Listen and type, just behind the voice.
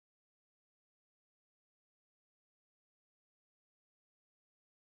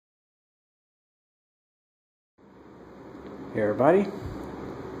Hey everybody,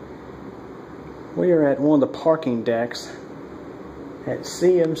 we are at one of the parking decks at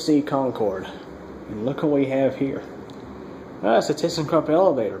CMC Concord, and look what we have here. It's a ThyssenKrupp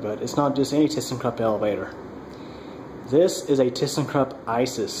elevator, but it's not just any ThyssenKrupp elevator. This is a ThyssenKrupp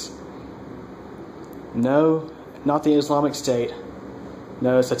ISIS. No, not the Islamic State.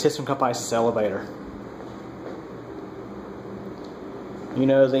 No, it's a ThyssenKrupp ISIS elevator. You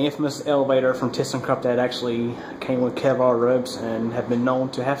know, the infamous elevator from ThyssenKrupp that actually came with Kevlar ropes and have been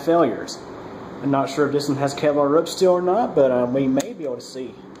known to have failures. I'm not sure if this one has Kevlar ropes still or not, but we may be able to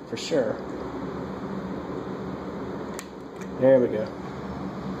see for sure. There we go.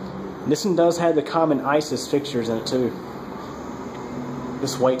 This one does have the common ISIS fixtures in it too.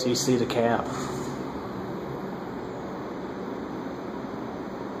 Just wait till you see the cap.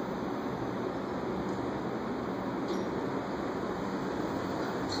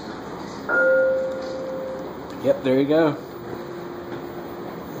 Yep, there you go.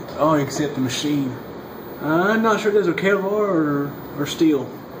 Oh, you can see up the machine. I'm not sure if those are Kevlar or steel.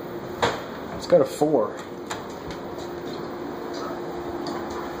 Let's go to 4.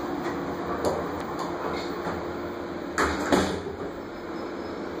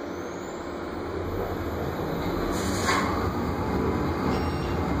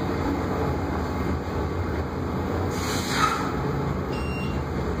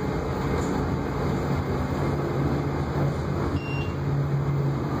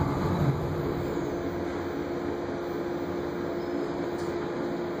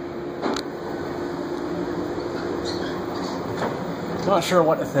 Not sure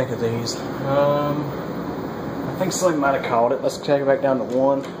what to think of these. I think somebody might have called it. Let's take it back down to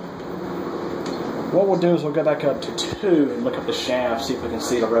 1. What we'll do is we'll go back up to 2 and look at the shaft, see if we can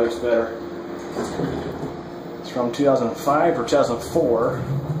see the ropes better. It's from 2005 or 2004.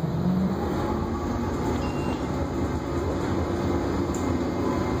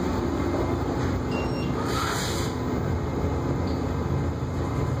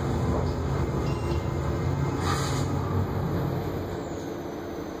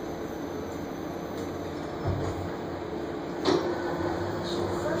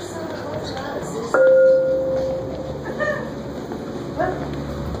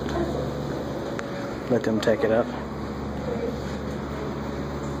 Let them take it up.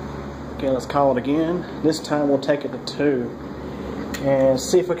 Okay, let's call it again. This time we'll take it to 2 and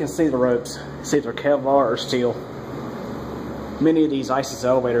see if we can see the ropes. See if they're Kevlar or steel. Many of these ISIS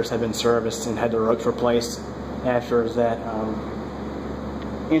elevators have been serviced and had their ropes replaced after that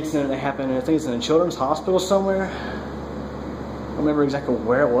incident that happened. I think it's in a children's hospital somewhere. I don't remember exactly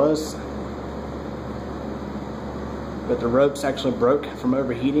where it was. But the ropes actually broke from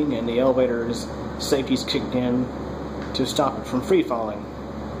overheating and the elevator's safety's kicked in to stop it from free falling.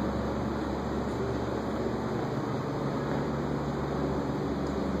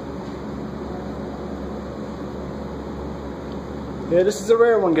 Yeah, this is a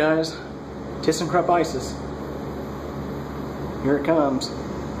rare one, guys. ThyssenKrupp ISIS. Here it comes.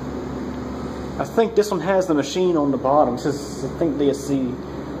 I think this one has the machine on the bottom. This is, I think this is the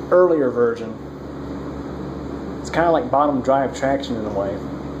earlier version. It's kind of like bottom drive traction in a way.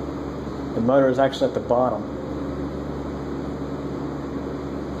 The motor is actually at the bottom.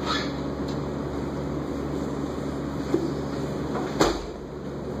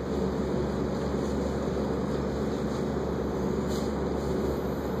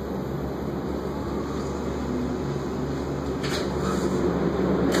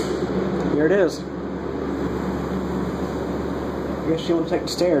 Here it is. I guess you want to take the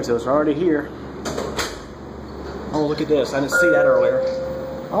stairs, it was already here. Oh, look at this. I didn't see that earlier.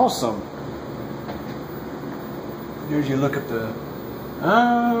 Awesome. Here's you look at the...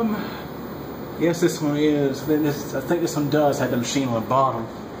 yes, this one is. I think this one does have the machine on the bottom.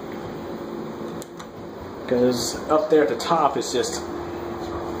 Because up there at the top is just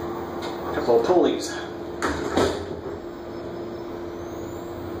a couple of pulleys.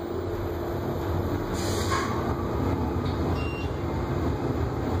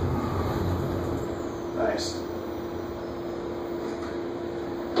 Nice.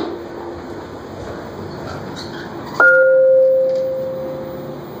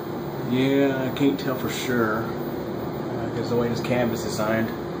 Yeah, I can't tell for sure because the way this cab is designed.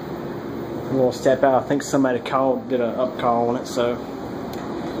 We'll step out. I think somebody did an up call on it, so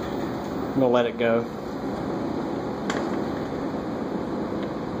I'm gonna let it go.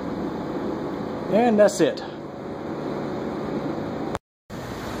 And that's it.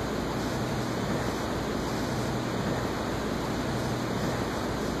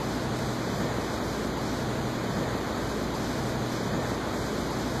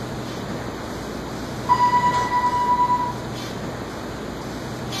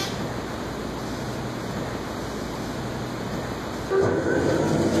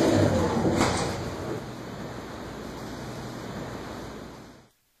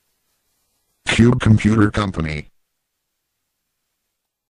 Cube Computer Company.